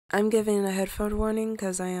I'm giving a headphone warning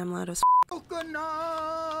because I am loud as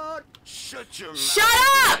Shut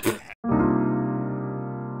up!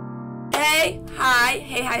 Hey, hi,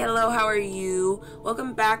 hello, how are you?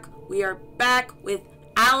 Welcome back. We are back with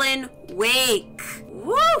Alan Wake.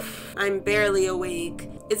 Woof! I'm barely awake.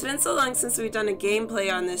 It's been so long since we've done a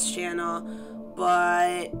gameplay on this channel,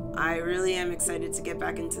 but I really am excited to get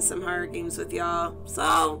back into some horror games with y'all.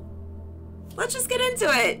 So, let's just get into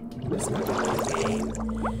it. Let's go to the game.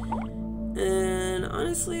 And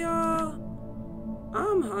honestly, y'all,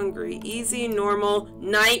 I'm hungry. Easy, normal,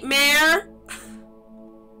 nightmare.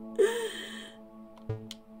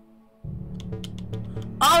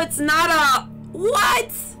 Oh, it's not a what?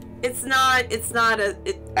 It's not a.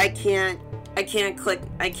 I can't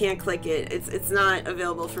click it. It's not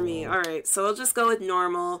available for me. All right, so I'll just go with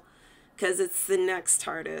normal, because it's the next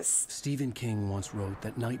hardest. Stephen King once wrote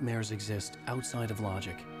that nightmares exist outside of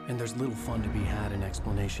logic, and there's little fun to be had in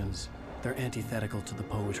explanations. They're antithetical to the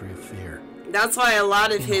poetry of fear. That's why a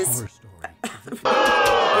lot of his horror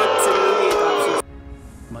story.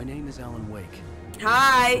 My name is Alan Wake.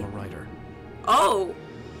 Hi. I'm a writer. Oh.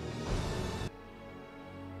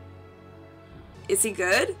 Is he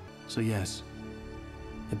good? So yes,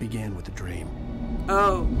 it began with a dream.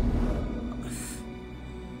 Oh.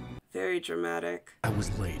 Very dramatic. I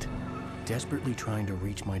was late, desperately trying to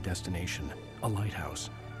reach my destination, a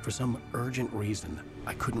lighthouse. For some urgent reason,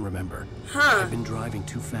 I couldn't remember. Huh. I'd been driving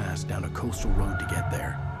too fast down a coastal road to get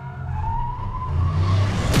there.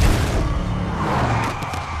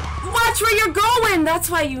 Watch where you're going! That's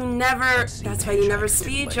why you never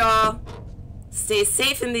speed, y'all. Stay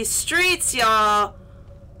safe in these streets, y'all.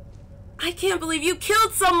 I can't believe you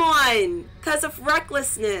killed someone because of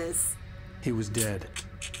recklessness. He was dead.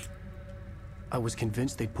 I was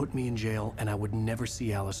convinced they'd put me in jail and I would never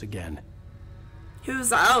see Alice again.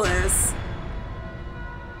 Who's Alice?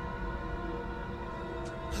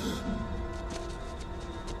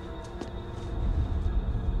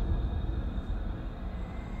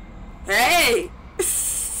 Hey!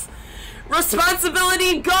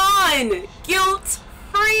 Responsibility gone! Guilt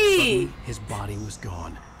free! Suddenly, his body was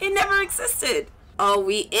gone. It never existed. Oh,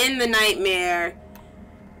 we in the nightmare.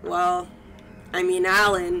 Well, I mean,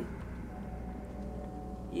 Alan,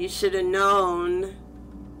 you should have known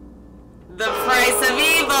the price of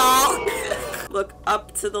evil. Look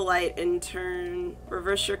up to the light and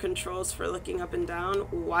reverse your controls for looking up and down.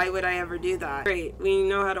 Why would I ever do that? Great, we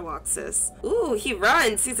know how to walk, sis. Ooh, he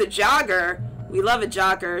runs. He's a jogger. We love a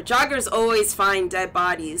jogger. Joggers always find dead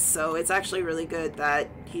bodies, so it's actually really good that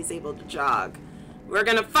he's able to jog. We're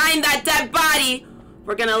gonna find that dead body.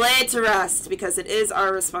 We're gonna lay it to rest because it is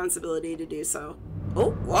our responsibility to do so.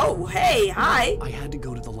 Oh, whoa, hey, hi. I had to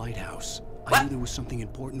go to the lighthouse. What? I knew there was something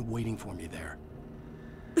important waiting for me there.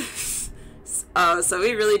 Oh, so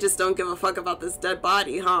we really just don't give a fuck about this dead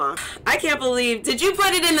body, huh? I can't believe, did you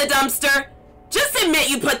put it in the dumpster? Just admit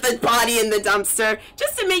you put the body in the dumpster.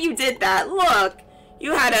 Just admit you did that. Look,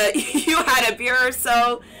 you had a beer or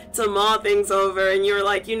so to mull things over, and you were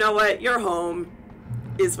like, you know what? Your home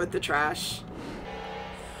is with the trash.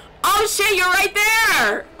 Oh shit, you're right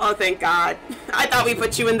there! Oh, thank God. I thought we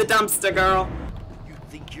put you in the dumpster, girl. You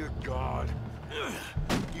think you're God?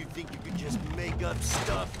 You think you could just make up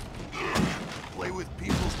stuff? Play with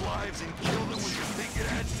people's lives and kill them when you think it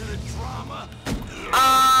adds to the drama?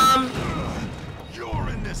 You're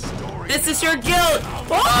in this story. This is your guilt.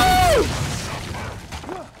 Oh!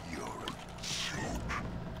 You're a joke.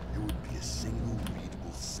 There would be a single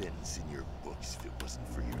readable sentence in your books if it wasn't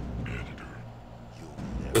for your editor. You'll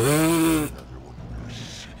never write another one of those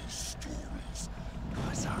shitty stories.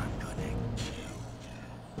 Cause I'm gonna kill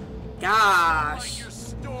you. Gosh. Like your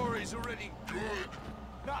story's already good.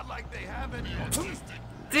 Not like they haven't.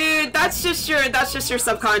 Dude, that's just your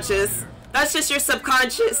subconscious. That's just your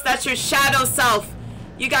subconscious. That's your shadow self.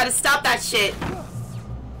 You gotta stop that shit.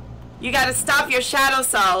 You gotta stop your shadow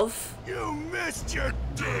self. You missed your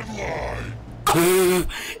deadline.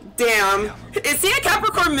 Damn. Is he a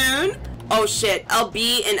Capricorn moon? Oh shit.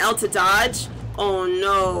 LB and L to dodge. Oh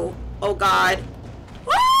no. Oh God.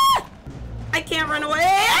 Ah! I can't run away.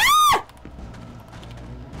 Ah!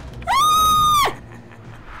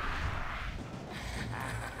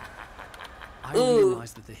 I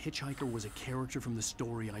realized that the hitchhiker was a character from the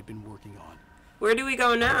story I'd been working on. Where do we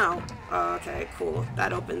go now? Oh, okay, cool.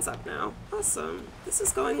 That opens up now. Awesome. This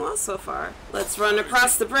is going well so far. Let's run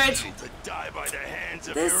across the bridge.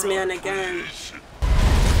 This man again.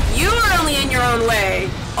 You are only in your own way.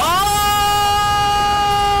 Oh!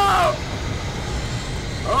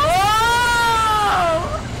 Oh!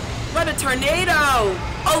 What a tornado!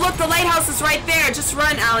 Oh, look, the lighthouse is right there. Just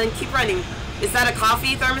run, Alan. Keep running. Is that a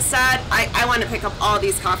coffee thermostat? I want to pick up all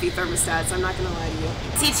these coffee thermostats. I'm not gonna lie to you.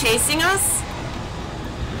 Is he chasing us?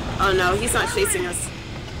 Oh no, he's not chasing us.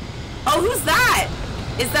 Oh, who's that?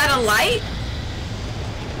 Is that a light?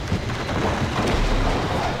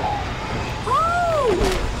 Oh!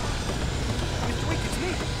 Mr. Wink, it's me.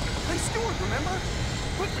 I'm Stewart, remember?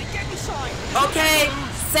 Quickly, get inside. Okay,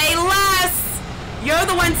 say less. You're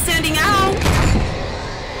the one standing out.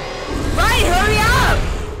 Right, hurry up.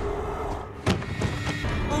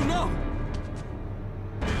 Oh no!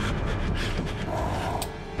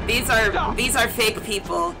 These are fake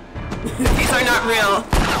people. These are not real.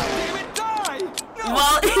 Damn it, die! No!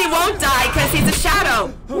 Well, he won't die because he's a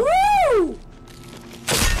shadow. Woo!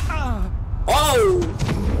 Oh!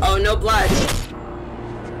 Oh, no blood.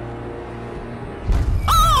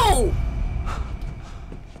 Oh!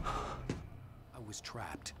 I was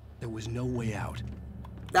trapped. There was no way out.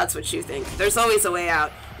 That's what you think. There's always a way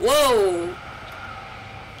out. Whoa!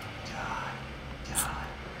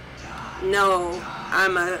 No,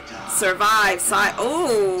 I'm a survive side.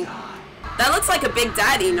 Oh! That looks like a big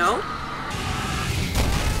daddy, no? It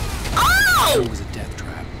Oh! was a death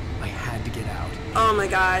trap. I had to get out. Oh my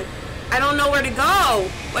god. I don't know where to go.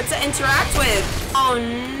 What to interact with. Oh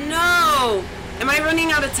no. Am I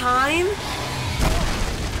running out of time?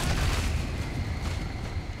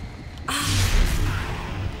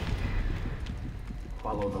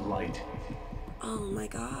 Follow the light. Oh my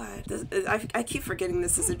god. I keep forgetting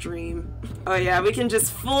this is a dream. Oh yeah, we can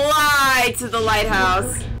just fly to the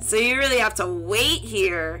lighthouse. So you really have to wait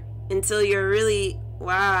here until you're really...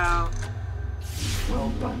 Wow. Well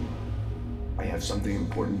done. I have something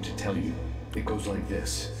important to tell you. It goes like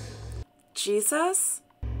this. Jesus?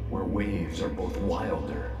 Where waves are both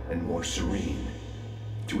wilder and more serene.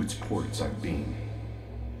 To its ports I've been.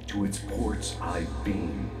 To its ports I've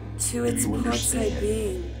been. To its you ports I understand?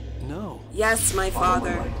 beam. No. Yes, my Follow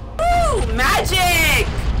the father. light. Ooh, magic!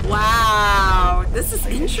 Wow, this is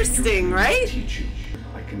I interesting, introduce right? and teach you.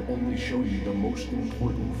 I can only show you the most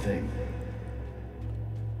important thing.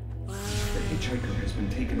 The hitchhiker has been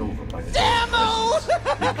taken over by the darkness.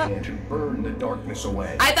 You can't burn the darkness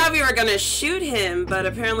away. I thought we were gonna shoot him, but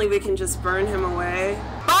apparently we can just burn him away.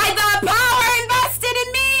 By the power invested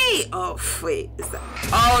in me! Oh, wait, is that...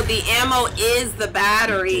 Oh, the ammo is the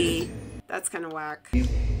battery. That's kind of whack.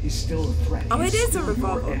 He's still a threat. Oh, it He's is a still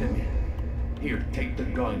revolver. your enemy. Here, take the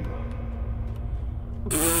gun.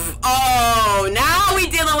 Oh, now we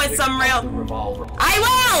dealing with some The real... revolver. I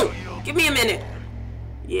will! Give me a minute.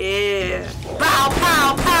 Yeah. Pow,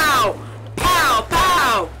 pow, pow! Pow,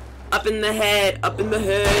 pow! Up in the head, up in the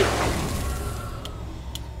head.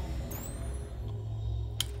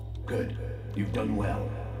 Good. You've done well.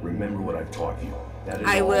 Remember what I've taught you. That is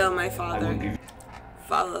I all. will, my I father. will give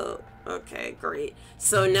Follow. Okay, great.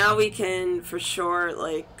 So now we can for sure,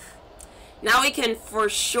 like... Now we can for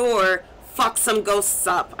sure fuck some ghosts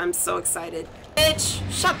up. I'm so excited. Bitch,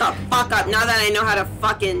 shut the fuck up now that I know how to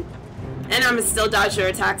fucking... And I'm gonna still dodge your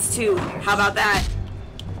attacks too. How about that?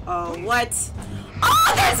 Oh, what?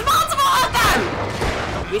 Oh, there's multiple of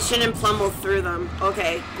them! We shouldn't plumble through them.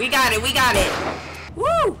 Okay, we got it, we got it.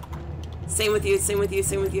 Woo! Same with you, same with you,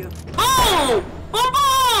 same with you. Boom! Boom,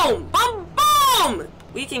 boom! Boom, boom!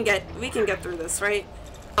 We can get through this, right?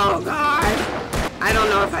 Oh, God. I don't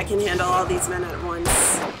know if I can handle all these men at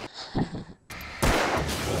once.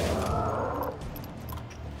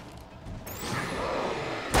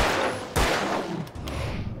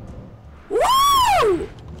 Woo!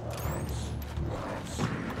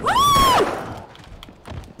 Woo!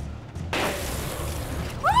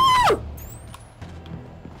 Woo!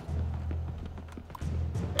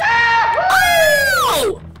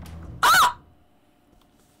 Oh! Oh!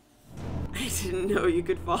 I didn't know you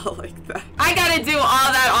could fall like that. I gotta do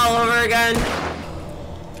all that all over again.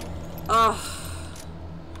 Oh.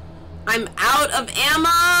 I'm out of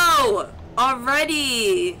ammo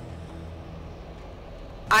already.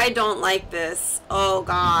 I don't like this. Oh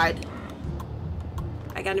God.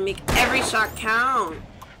 I gotta make every shot count.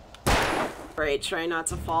 Great, try not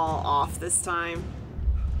to fall off this time.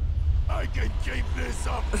 I can keep this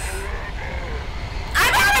up.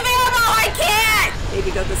 I'm out of ammo! I can't!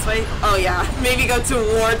 Maybe go this way? Oh yeah, maybe go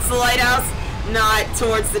towards the lighthouse, not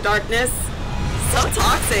towards the darkness. So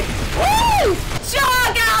toxic. Woo!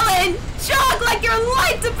 Jog, Alan! Jog like your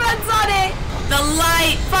life depends on it! The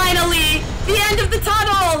light, finally! The end of the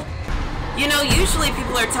tunnel! You know, usually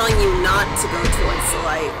people are telling you not to go towards the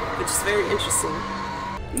light, which is very interesting.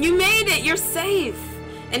 You made it! You're safe!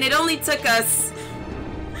 And it only took us...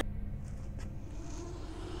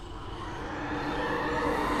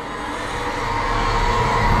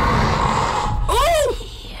 Ooh!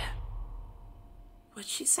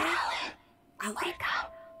 say? Alan, wake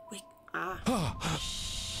up. Wake.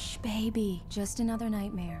 Shh, baby. Just another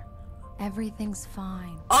nightmare. Everything's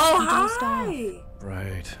fine. Oh, You dozed hi. off.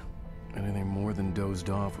 Right. Anything more than dozed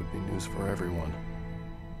off would be news for everyone.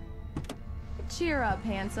 Cheer up,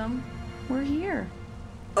 handsome. We're here.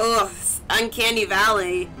 Ugh, Uncanny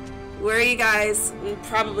Valley. Where are you guys?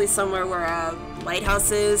 Probably somewhere where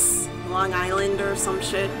Lighthouse is, Long Island or some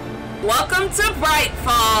shit. Welcome to Bright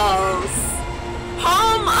Falls,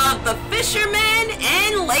 home of the fishermen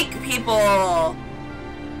and lake people.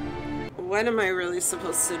 What am I really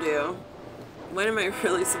supposed to do? What am I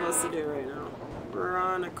really supposed to do right now? We're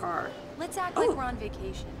on a car. Let's act like we're on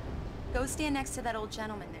vacation. Go stand next to that old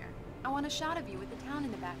gentleman there. I want a shot of you with the town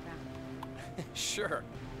in the background. Sure.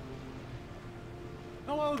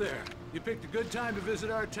 Hello there. You picked a good time to visit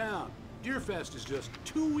our town. Deerfest is just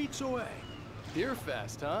 2 weeks away.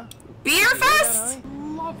 Beerfest, huh? Beer Fest?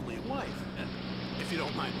 Lovely wife. And if you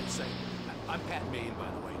don't mind me saying, I'm Pat Maine, by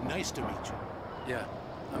the way. Nice to meet you. Yeah,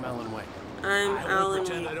 I'm Alan Wake. I'm I Alan won't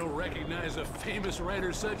pretend Wake. I don't recognize a famous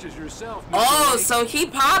writer such as yourself, Mr. Oh, Wake. so he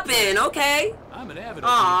poppin', okay. I'm an avid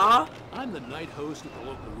Aw. observer. I'm the night host at the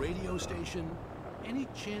local radio station. Any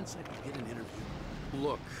chance I could get an interview?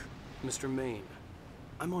 Look, Mr. Maine,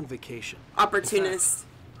 I'm on vacation. Opportunist. In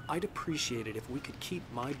fact, I'd appreciate it if we could keep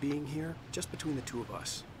my being here just between the two of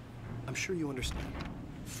us. I'm sure you understand.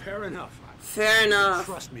 Fair enough. Fair enough.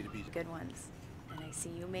 Trust me to be. Good ones. And I see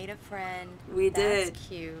you made a friend. We That's did.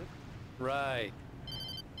 cute. Right.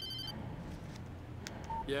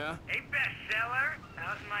 Yeah? Hey, bestseller,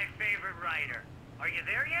 how's my favorite writer? Are you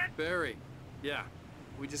there yet? Barry. Yeah,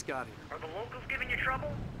 we just got here. Are the locals giving you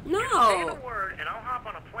trouble? No. Say the word, and I'll hop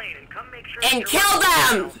on a plane and come make sure. And that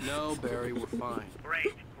kill you're them! No, Barry, we're fine.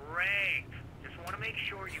 Great, great. Just want to make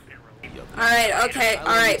sure you've been relieved. Alright, okay, I love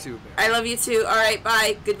you alright. too, Barry. I love you too. Alright,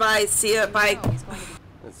 bye. Goodbye. See ya. Bye. No, he's going to be...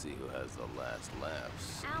 Let's see who has the last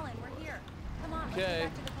laughs. Alan, we're here. Come on, Okay.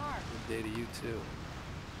 let's get back to the car. Good day to you too.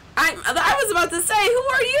 I was about to say, who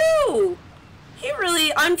are you? He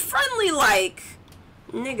really unfriendly like.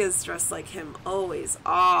 Niggas dressed like him always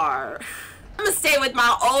are. I'm gonna stay with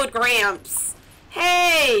my old gramps.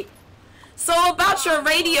 Hey! So about your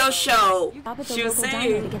radio show. Stop at the She was local diner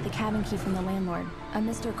to saying. get the cabin key from the landlord. A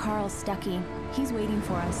Mr. Carl Stuckey. He's waiting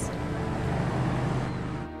for us.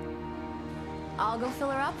 I'll go fill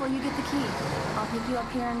her up while you get the key. I'll pick you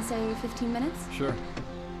up here in, say, 15 minutes. Sure.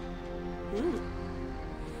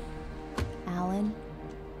 Alan,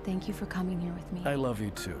 thank you for coming here with me. I love you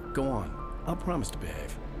too. Go on. I'll promise to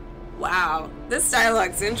behave. Wow, this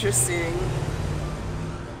dialogue's interesting.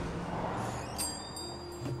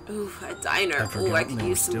 Ooh, a diner. I've Ooh, I forgotten could there were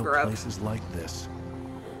use some still grub. places like this.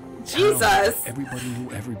 Jesus! Everybody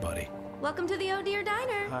knew everybody. Welcome to the Oh Dear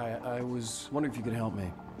Diner. Hi, I was wondering if you could help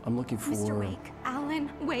me. I'm looking for... Mr. Wake, Alan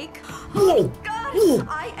Wake. Oh, God,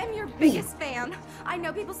 I am your biggest fan. I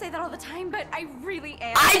know people say that all the time, but I really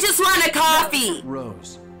am. I just want a coffee!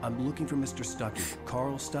 Rose. I'm looking for Mr. Stuckey.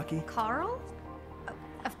 Carl Stuckey? Carl?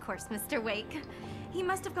 Of course, Mr. Wake. He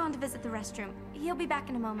must have gone to visit the restroom. He'll be back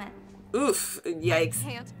in a moment. Oof, yikes.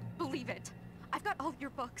 Can't believe it. I've got all your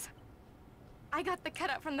books. I got the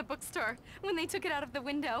cutout from the bookstore when they took it out of the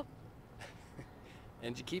window.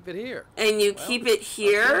 And you keep it here. And you keep it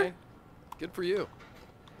here? Okay. Good for you.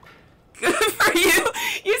 Good for you.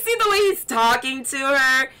 You see the way he's talking to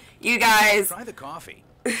her? You guys. Try the coffee.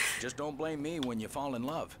 Just don't blame me when you fall in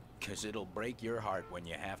love, because it'll break your heart when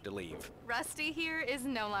you have to leave. Rusty here is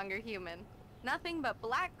no longer human. Nothing but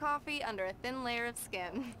black coffee under a thin layer of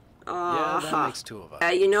skin. Yeah, that makes two of us.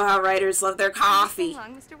 Yeah, you know how writers love their coffee. So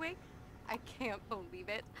long, Mr. Wake. I can't believe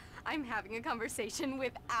it. I'm having a conversation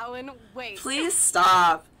with Alan Wake. Please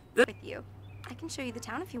stop. With you. I can show you the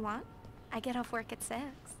town if you want. I get off work at 6.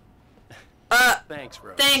 Thanks,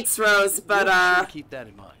 Rose. Thanks, Rose, but, We'll sure keep that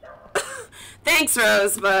in mind. Thanks,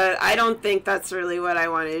 Rose, but I don't think that's really what I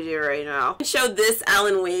want to do right now. Show this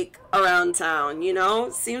Alan Wake around town, you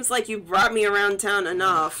know? Seems like you brought me around town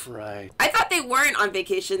enough. Right. I thought they weren't on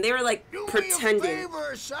vacation. They were, like, Do pretending. me a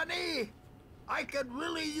favor, Sonny. I could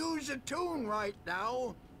really use a tune right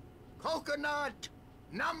now. Coconut,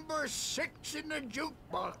 number 6 in the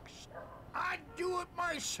jukebox. I'd do it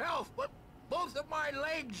myself, but both of my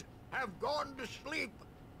legs have gone to sleep.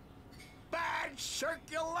 Bad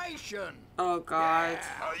circulation. Oh, God.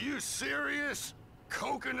 Are you serious?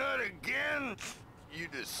 Coconut again? You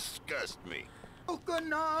disgust me.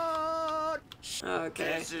 Coconut.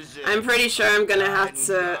 Okay. This is it. I'm pretty sure I'm gonna have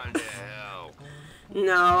to... Gone to hell.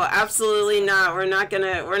 No, absolutely not. We're not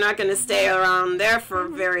gonna stay around there for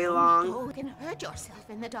very long. You can hurt yourself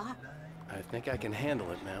in the dark. I think I can handle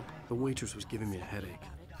it, ma'am. The waitress was giving me a headache.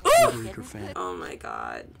 Ooh, Puerto Rican fan. Oh my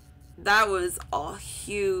god. That was all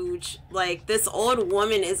huge. Like, this old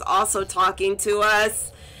woman is also talking to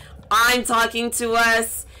us. I'm talking to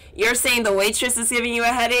us. You're saying the waitress is giving you a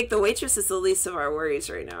headache? The waitress is the least of our worries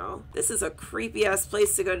right now. This is a creepy ass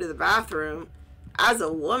place to go to the bathroom. As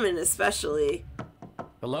a woman, especially.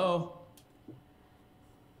 Hello?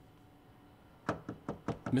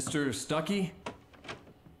 Mr. Stuckey?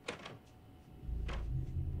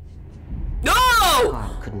 No!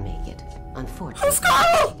 Carl couldn't make it. Unfortunately, who's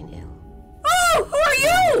Carl? Taken ill. Oh, who are you?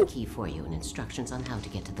 I have a key for you and instructions on how to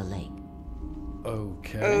get to the lake.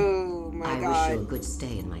 Okay. Oh my god. I wish you a good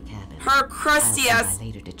stay in my cabin. Her crusty I'll ass. come by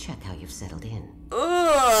later to check how you've settled in.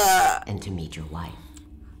 Ugh. And to meet your wife.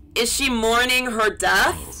 Is she mourning her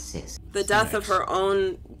death? I insist. The death of her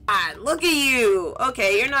own. Ah, look at you.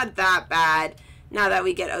 Okay, you're not that bad. Now that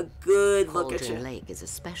we get a good look at you. Cauldron Lake is a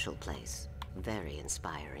special place. Very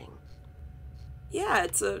inspiring. Yeah,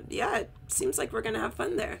 it seems like we're gonna have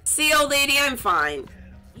fun there. See, old lady, I'm fine.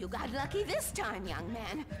 You got lucky this time, young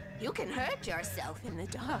man. You can hurt yourself in the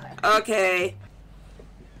dark. Okay.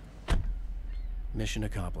 Mission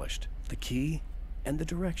accomplished. The key and the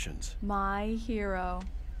directions. My hero.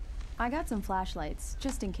 I got some flashlights,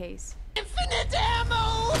 just in case. Infinite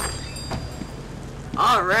ammo!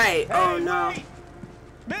 Alright, oh no. Wait.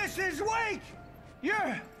 Mrs. Wake!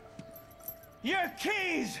 Your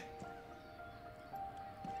keys!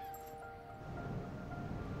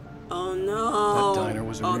 Oh no. That diner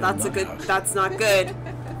was a real that's a nut good, house. that's not good.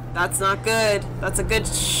 That's not good. That's a good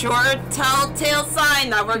short telltale sign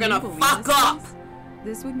that we're gonna fuck up.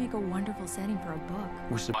 This would make a wonderful setting for a book.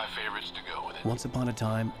 My favorites to go with it. Once upon a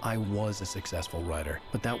time, I was a successful writer,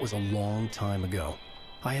 but that was a long time ago.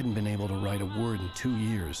 I hadn't been able to write a word in 2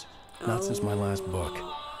 years, not since my last book.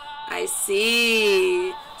 I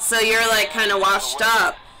see. So you're like kind of washed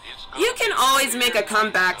up. You can always make a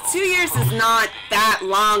comeback. 2 years is not that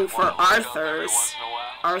long for authors.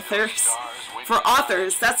 For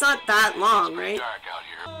authors, that's not that long, right?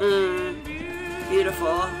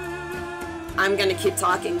 Beautiful. I'm gonna keep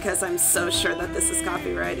talking because I'm so sure that this is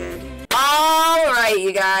copyrighted. Alright,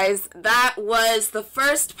 you guys. That was the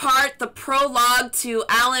first part, the prologue to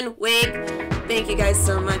Alan Wake. Thank you guys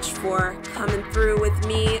so much for coming through with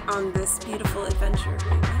me on this beautiful adventure.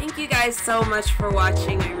 Thank you guys so much for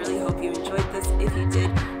watching. I really hope you enjoyed this. If you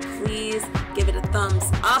did, please give it a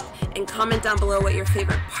thumbs up and comment down below what your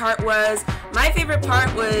favorite part was. My favorite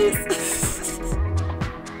part was...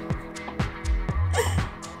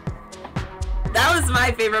 That was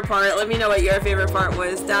my favorite part. Let me know what your favorite part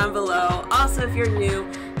was down below. Also, if you're new,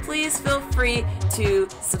 please feel free to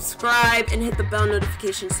subscribe and hit the bell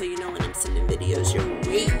notification so you know when I'm sending videos your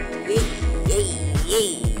way.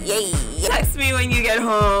 Text me when you get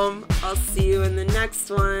home. I'll see you in the next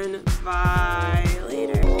one. Bye.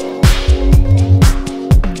 Later.